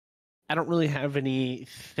 I don't really have any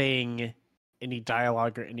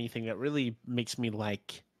dialogue or anything that really makes me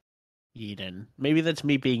like Eden. Maybe that's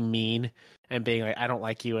me being mean and being like, I don't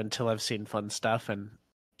like you until I've seen fun stuff and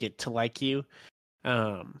get to like you.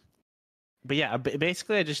 But yeah,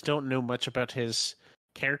 basically, I just don't know much about his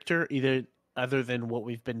character, either other than what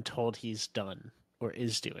we've been told he's done or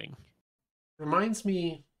is doing. Reminds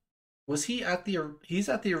me, was he at the? He's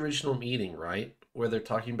at the original meeting, right? Where they're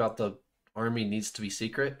talking about the army needs to be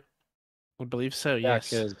secret. I believe so. Yeah, Yes.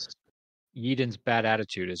 because Eden's bad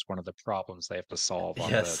attitude is one of the problems they have to solve on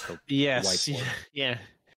Yes. the Yes. whiteboard. Yeah.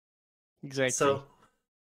 Exactly. So,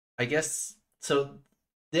 I guess so.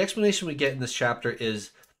 The explanation we get in this chapter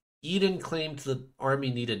is Eden claimed the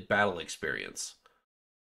army needed battle experience,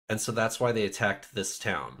 and so that's why they attacked this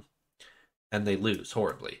town, and they lose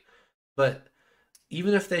horribly. But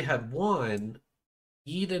even if they had won,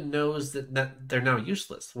 Eden knows that they're now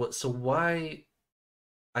useless. What? So why?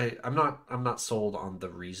 I'm not sold on the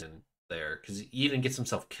reason there because Eden gets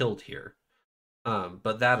himself killed here.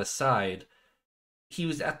 But that aside, he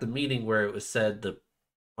was at the meeting where it was said the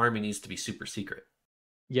army needs to be super secret.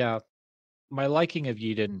 Yeah, my liking of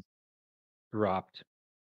Eden dropped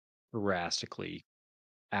drastically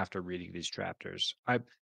after reading these chapters. I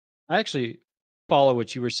actually follow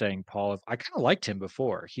what you were saying, Paul. I kind of liked him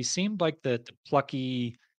before. He seemed like the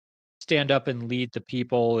plucky stand up and lead the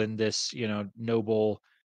people in this, noble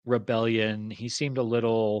rebellion. He seemed a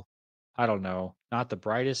little, I don't know, not the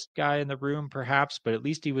brightest guy in the room, perhaps, but at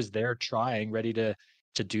least he was there trying, ready to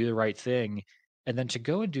do the right thing. And then to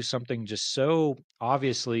go and do something just so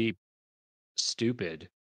obviously stupid,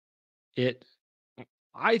 it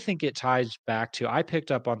I think it ties back to I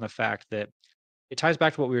picked up on the fact that it ties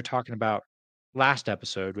back to what we were talking about last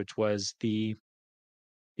episode, which was the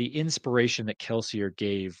inspiration that Kelsier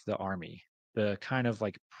gave the army, the kind of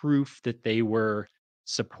like proof that they were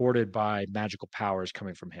supported by magical powers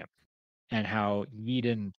coming from him, and how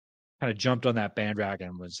Eden kind of jumped on that bandwagon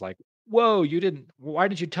and was like, "Whoa, you didn't! Why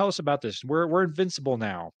didn't you tell us about this? We're invincible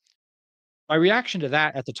now." My reaction to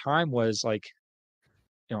that at the time was like,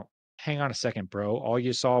 you know, hang on a second, bro. All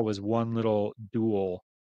you saw was one little duel.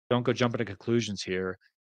 Don't go jumping to conclusions here.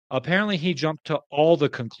 Apparently, he jumped to all the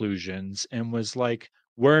conclusions and was like,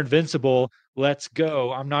 "We're invincible. Let's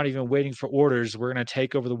go. I'm not even waiting for orders. We're gonna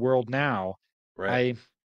take over the world now." Right. I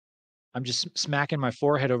I'm just smacking my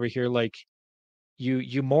forehead over here like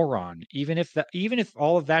you moron. Even if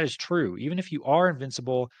all of that is true, even if you are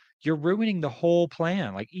invincible, you're ruining the whole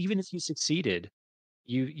plan. Like even if you succeeded,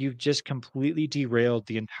 you've just completely derailed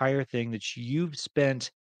the entire thing that you've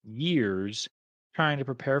spent years trying to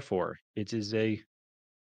prepare for. It is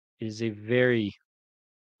a very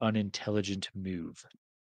unintelligent move.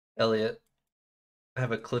 Elliot, I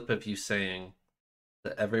have a clip of you saying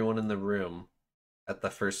that everyone in the room at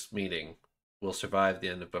the first meeting will survive the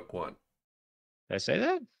end of book one. Did I say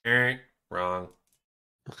that? Wrong.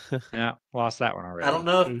 Yeah, lost that one I don't already.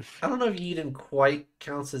 know if Oof. I don't know if Eden quite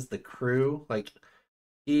counts as the crew. Like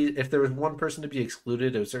if there was one person to be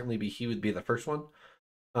excluded, it would certainly be he would be the first one.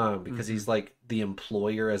 Because he's like the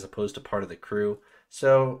employer as opposed to part of the crew.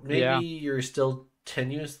 So maybe Yeah. you're still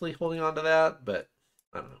tenuously holding on to that, but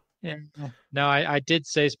I don't know. Yeah. No, I did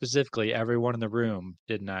say specifically everyone in the room,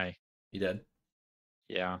 didn't I? You did?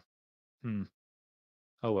 Yeah. Hmm.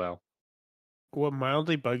 Oh well. What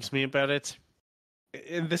mildly bugs me about it,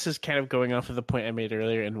 and this is kind of going off of the point I made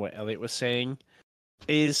earlier and what Elliot was saying,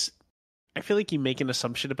 is I feel like you make an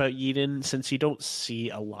assumption about Yeadon since you don't see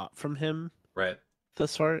a lot from him Right.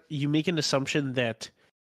 thus far. You make an assumption that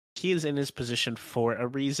he is in his position for a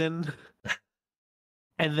reason,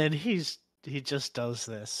 and then he just does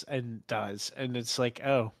this and does, and it's like,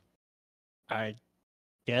 oh, I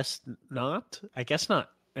guess not. I guess not,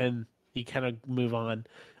 and you kind of move on.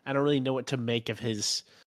 I don't really know what to make of his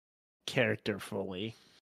character fully.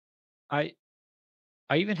 I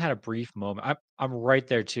I even had a brief moment. I'm right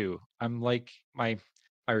there too. I'm like my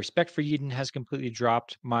respect for Eden has completely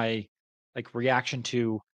dropped. My like reaction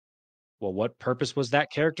to, well, what purpose was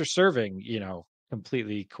that character serving?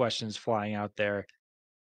 Completely questions flying out there.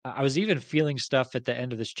 I was even feeling stuff at the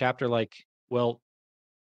end of this chapter like, well,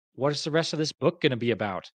 what is the rest of this book going to be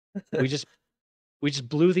about? We just we just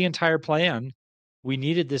blew the entire plan. We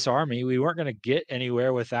needed this army. We weren't going to get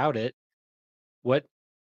anywhere without it. What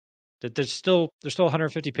that there's still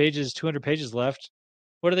 150 pages, 200 pages left.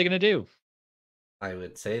 What are they going to do? I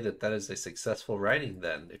would say that that is a successful writing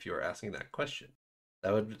then, if you were asking that question.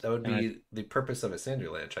 That would And be the purpose of a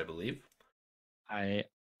Sanderlanche, I believe. I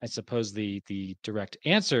I suppose the direct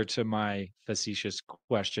answer to my facetious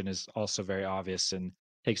question is also very obvious and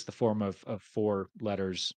takes the form of four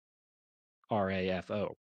letters,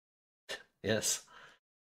 RAFO. Yes.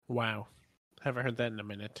 Wow, haven't heard that in a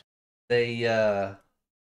minute. They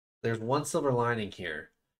there's one silver lining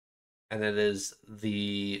here, and it is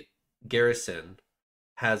the garrison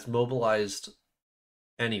has mobilized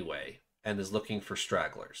anyway and is looking for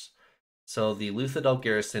stragglers. So the Luthadel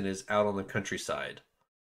garrison is out on the countryside,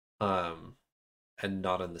 um, and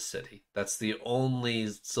not in the city. That's the only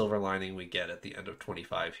silver lining we get at the end of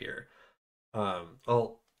 25 here.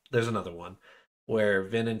 Well, there's another one where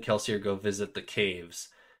Vin and Kelsier go visit the caves,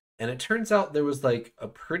 and it turns out there was like a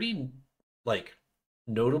pretty like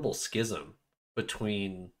notable schism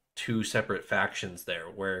between two separate factions there,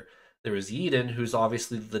 where there was Eden, who's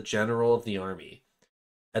obviously the general of the army,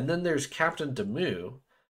 and then there's Captain Demu,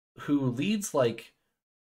 who leads like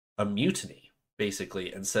a mutiny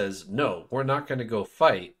basically and says, "No, we're not going to go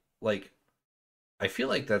fight." Like, I feel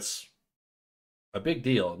like that's a big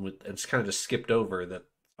deal, and it's kind of just skipped over that.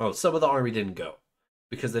 Oh, some of the army didn't go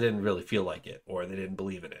because they didn't really feel like it, or they didn't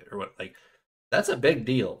believe in it, or what. Like, that's a big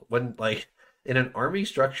deal when, like, in an army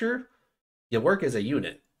structure, you work as a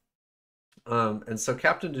unit. And so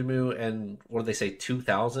Captain Demu and what do they say,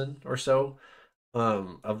 2,000 or so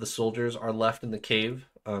of the soldiers are left in the cave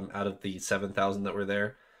out of the 7,000 that were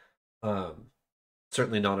there. Um,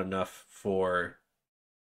 Certainly not enough for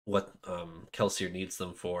what Kelsier needs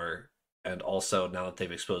them for, and also now that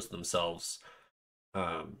they've exposed themselves,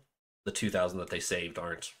 um, the 2,000 that they saved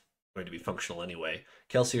aren't going to be functional anyway.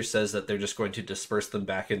 Kelsier says that they're just going to disperse them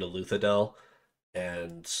back into Luthadel,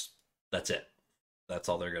 and that's it. That's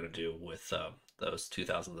all they're going to do with those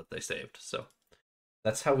 2,000 that they saved. So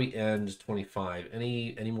that's how we end 25.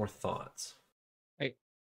 Any more thoughts? I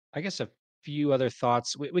I guess a few other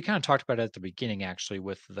thoughts. We kind of talked about it at the beginning actually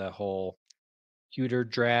with the whole Pewter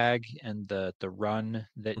drag and the run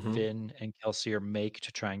that Mm-hmm. Vin and Kelsier make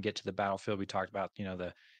to try and get to the battlefield. We talked about,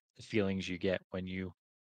 the feelings you get when you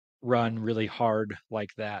run really hard like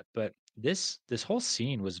that. But this whole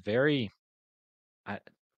scene was very I,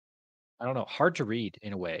 I don't know, hard to read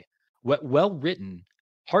in a way. Well written,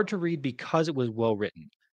 hard to read because it was well written.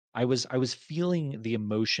 I was feeling the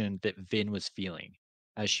emotion that Vin was feeling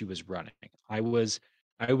as she was running. I was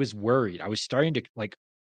worried. I was starting to like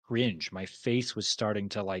cringe. My face was starting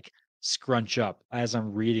to like scrunch up as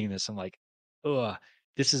I'm reading this. I'm like, ugh,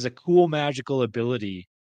 this is a cool magical ability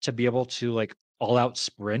to be able to like all out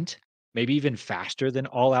sprint, maybe even faster than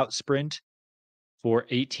all out sprint for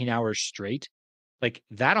 18 hours straight. Like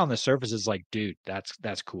that on the surface is like, dude,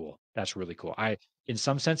 that's cool. That's really cool. In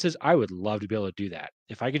some senses, I would love to be able to do that.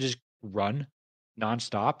 If I could just run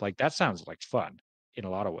nonstop, like that sounds like fun in a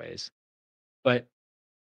lot of ways. But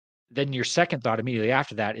then your second thought immediately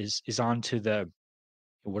after that is on to the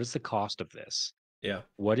what is the cost of this? Yeah.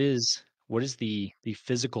 What is the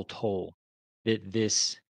physical toll that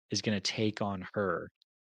this is going to take on her?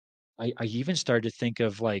 I even started to think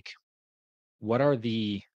of like what are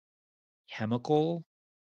the chemical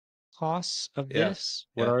costs of Yeah. this?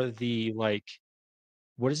 What Yeah. are the like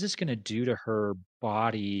what is this gonna do to her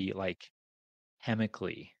body, like,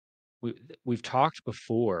 chemically? We've talked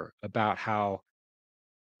before about how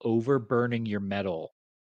overburning your metal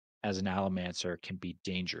as an allomancer can be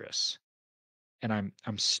dangerous. And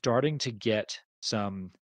I'm starting to get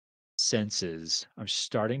some senses. I'm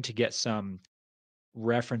starting to get some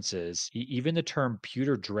references. Even the term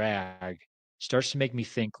pewter drag starts to make me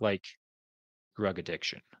think like drug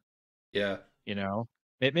addiction, Yeah. you know?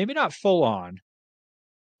 Maybe not full on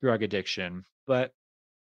drug addiction, but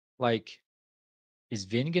like, is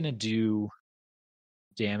Vin gonna do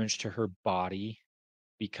damage to her body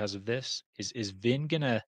because of this? Is Vin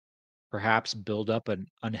gonna perhaps build up an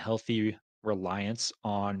unhealthy reliance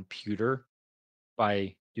on pewter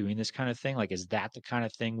by doing this kind of thing? Like, is that the kind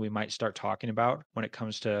of thing we might start talking about when it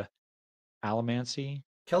comes to allomancy?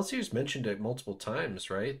 Kelsey's mentioned it multiple times,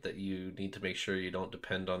 right? That you need to make sure you don't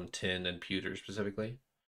depend on tin and pewter specifically.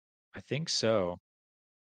 I think so.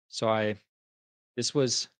 So I this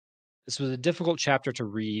was this was a difficult chapter to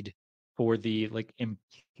read for the like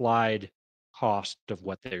implied cost of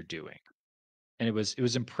what they're doing. And it was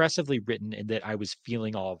impressively written in that I was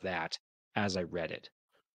feeling all of that as I read it.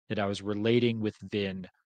 That I was relating with Vin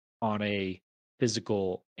on a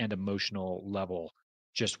physical and emotional level,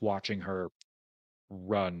 just watching her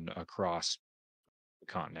run across the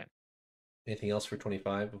continent. Anything else for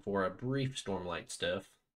 25 before a brief Stormlight stuff?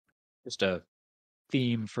 Just a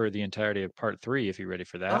theme for the entirety of part three, if you're ready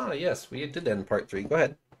for that. Ah, yes, we did end part 3. Go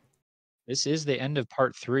ahead. This is the end of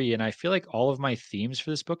part three, and I feel like all of my themes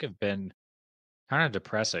for this book have been kind of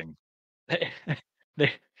depressing.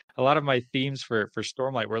 They, a lot of my themes for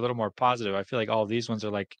Stormlight were a little more positive. I feel like all of these ones are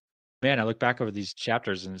like, man, I look back over these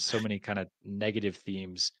chapters and so many kind of negative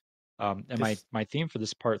themes. And my This, my theme for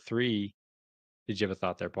this part three, did you have a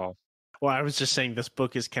thought there, Paul? well, I was just saying this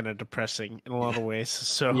book is kind of depressing in a lot of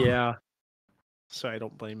ways, Yeah, so I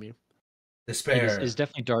don't blame you. it Despair. is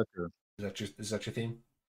definitely darker. Is that your theme?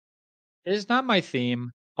 It is not my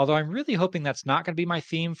theme, although I'm really hoping that's not going to be my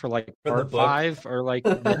theme for like For the part book? five or like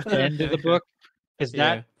the end of the book. Because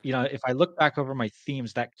Yeah. that, if I look back over my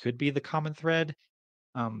themes, that could be the common thread.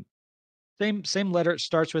 Um, same letter it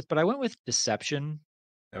starts with, but I went with deception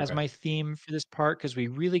as Okay. my theme for this part because we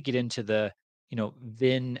really get into the,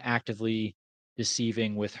 Vin actively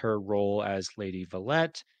deceiving with her role as Lady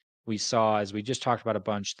Valette. We saw, as we just talked about a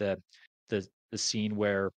bunch, the scene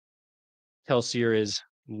where Kelsier is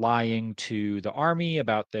lying to the army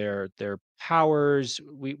about their powers.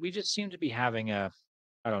 We just seem to be having a,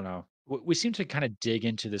 I don't know. We seem to kind of dig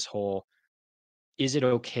into this whole, is it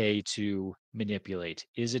okay to manipulate?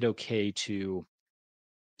 Is it okay to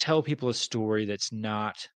tell people a story that's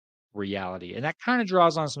not reality? And that kind of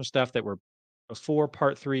draws on some stuff that were before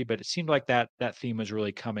part three, but it seemed like that theme was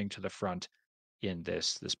really coming to the front in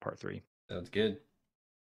this part three. Sounds good.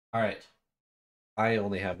 All right. I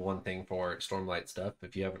only have one thing for Stormlight stuff.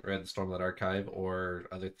 If you haven't read the Stormlight Archive or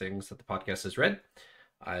other things that the podcast has read,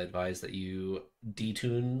 I advise that you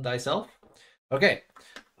detune thyself. Okay.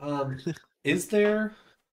 Um, is there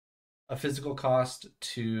a physical cost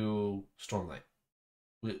to Stormlight?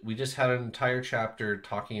 We just had an entire chapter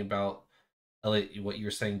talking about Elliot, what you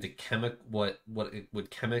were saying, what it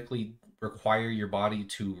would chemically require your body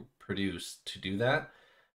to produce to do that.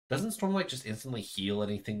 Doesn't Stormlight just instantly heal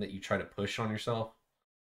anything that you try to push on yourself?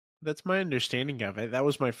 That's my understanding of it. That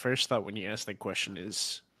was my first thought when you asked that question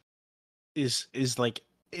is like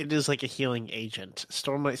it is like a healing agent.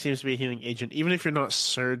 Stormlight seems to be a healing agent, even if you're not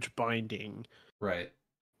surge binding. Right.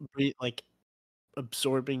 Like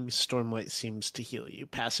absorbing Stormlight seems to heal you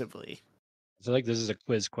passively. I feel like this is a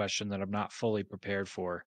quiz question that I'm not fully prepared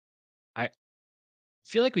for. I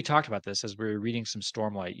feel like we talked about this as we were reading some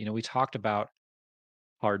Stormlight. We talked about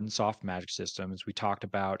hard and soft magic systems. We talked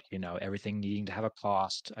about, everything needing to have a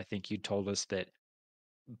cost. I think you told us that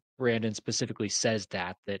Brandon specifically says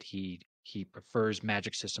that he prefers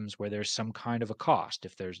magic systems where there's some kind of a cost.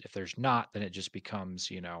 If there's not, then it just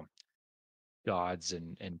becomes, gods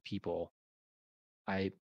and people.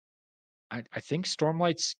 I I think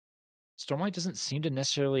Stormlight doesn't seem to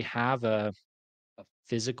necessarily have a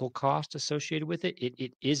physical cost associated with it.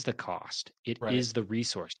 It is the cost. It Right. is the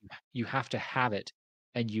resource. You have to have it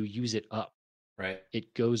and you use it up. Right.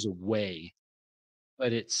 It goes away.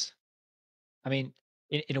 But it's, I mean,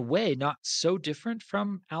 in a way, not so different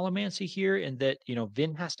from Allomancy here in that,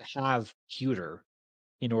 Vin has to have pewter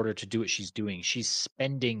in order to do what she's doing. She's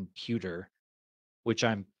spending pewter, which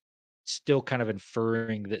I'm still kind of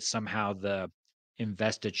inferring that somehow the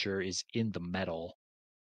investiture is in the metal.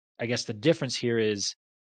 I guess the difference here is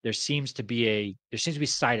there seems to be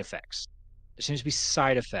side effects. There seems to be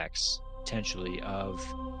side effects potentially of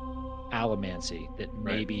allomancy that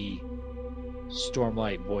Right. maybe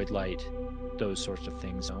Stormlight, Voidlight, those sorts of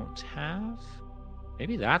things don't have.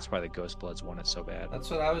 Maybe that's why the Ghost Bloods want it so bad. That's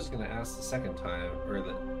what I was going to ask the second time, or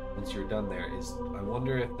once you're done there, is I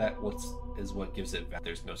wonder if that is what gives it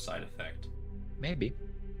there's no side effect. Maybe.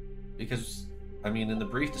 Because, I mean, in the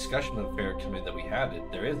brief discussion of ferrochem that we had,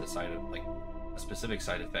 there is a specific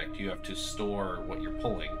side effect. You have to store what you're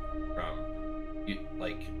pulling from. You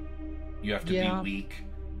have to be weak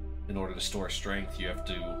in order to store strength. You have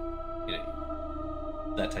to,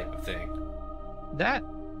 that type of thing. That,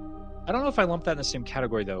 I don't know if I lump that in the same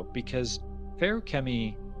category, though, because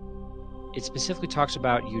ferrochemy, it specifically talks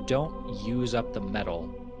about you don't use up the metal.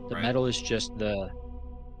 The metal is just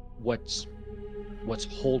what's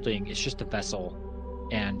holding. It's just a vessel.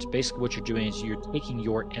 And basically what you're doing is you're taking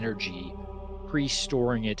your energy,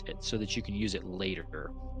 pre-storing it so that you can use it later.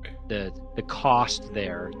 The cost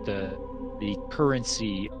there, the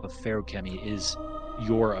currency of ferrochemy is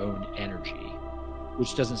your own energy,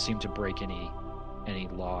 which doesn't seem to break any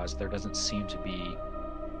laws. There doesn't seem to be,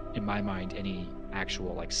 in my mind, any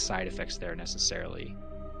actual side effects there necessarily.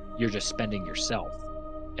 You're just spending yourself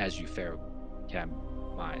as you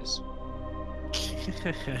ferrochemize.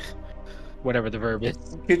 Whatever the verb is.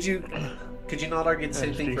 Could you not argue the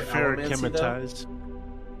same thing for allomancy, though?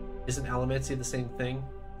 Isn't allomancy the same thing?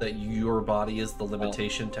 That your body is the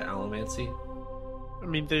limitation to allomancy? I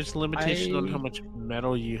mean, there's limitation on how much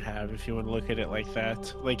metal you have if you want to look at it like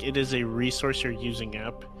that. It is a resource you're using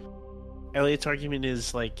up. Elliot's argument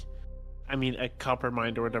is a copper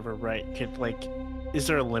mine or whatever, right? Is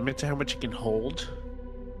there a limit to how much it can hold?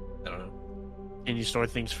 I don't know. Can you store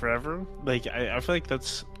things forever? I feel like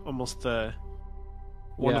that's almost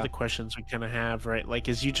one of the questions we kind of have, right?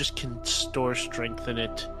 Is you just can store strength in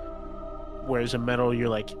it, whereas a metal you're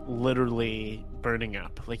literally burning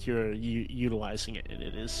up, you're utilizing it and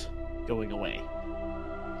it is going away.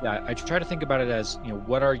 Yeah, I try to think about it as,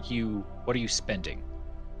 what are you spending?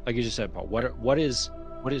 Like you just said, Paul, what is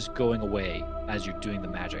going away as you're doing the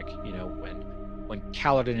magic? When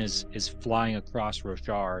Kaladin is flying across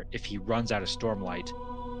Roshar, if he runs out of Stormlight,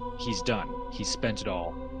 he's done. He's spent it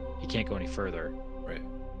all. He can't go any further. Right.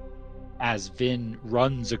 As Vin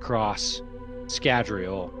runs across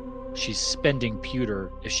Scadrial, she's spending pewter.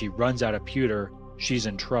 If she runs out of pewter, she's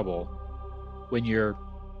in trouble. When you're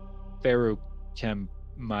ferrochem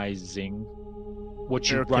chemizing, what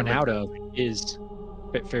you run out of is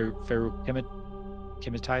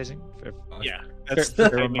ferrochematizing. Yeah, that's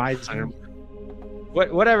ferromizing.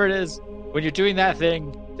 Whatever it is, when you're doing that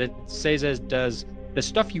thing that Sazes does, the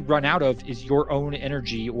stuff you run out of is your own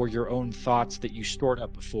energy or your own thoughts that you stored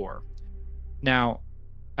up before. Now,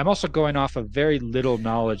 I'm also going off of very little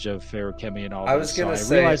knowledge of ferrochemy and all I was this, gonna so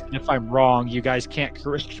say, I realize if I'm wrong, you guys can't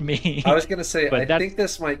correct me. I was going to say, But I think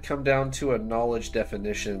this might come down to a knowledge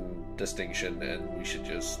definition distinction, and we should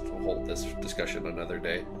just hold this discussion another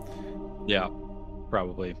day. Yeah,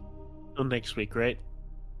 probably. Till next week, right?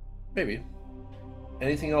 Maybe.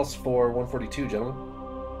 Anything else for 142, gentlemen?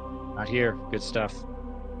 Not here. Good stuff.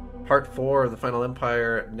 Part 4 of the Final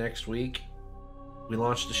Empire next week. We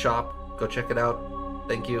launched a shop. Go check it out.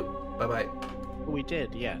 Thank you. Bye-bye. We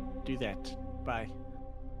did, yeah. Do that. Bye.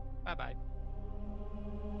 Bye-bye.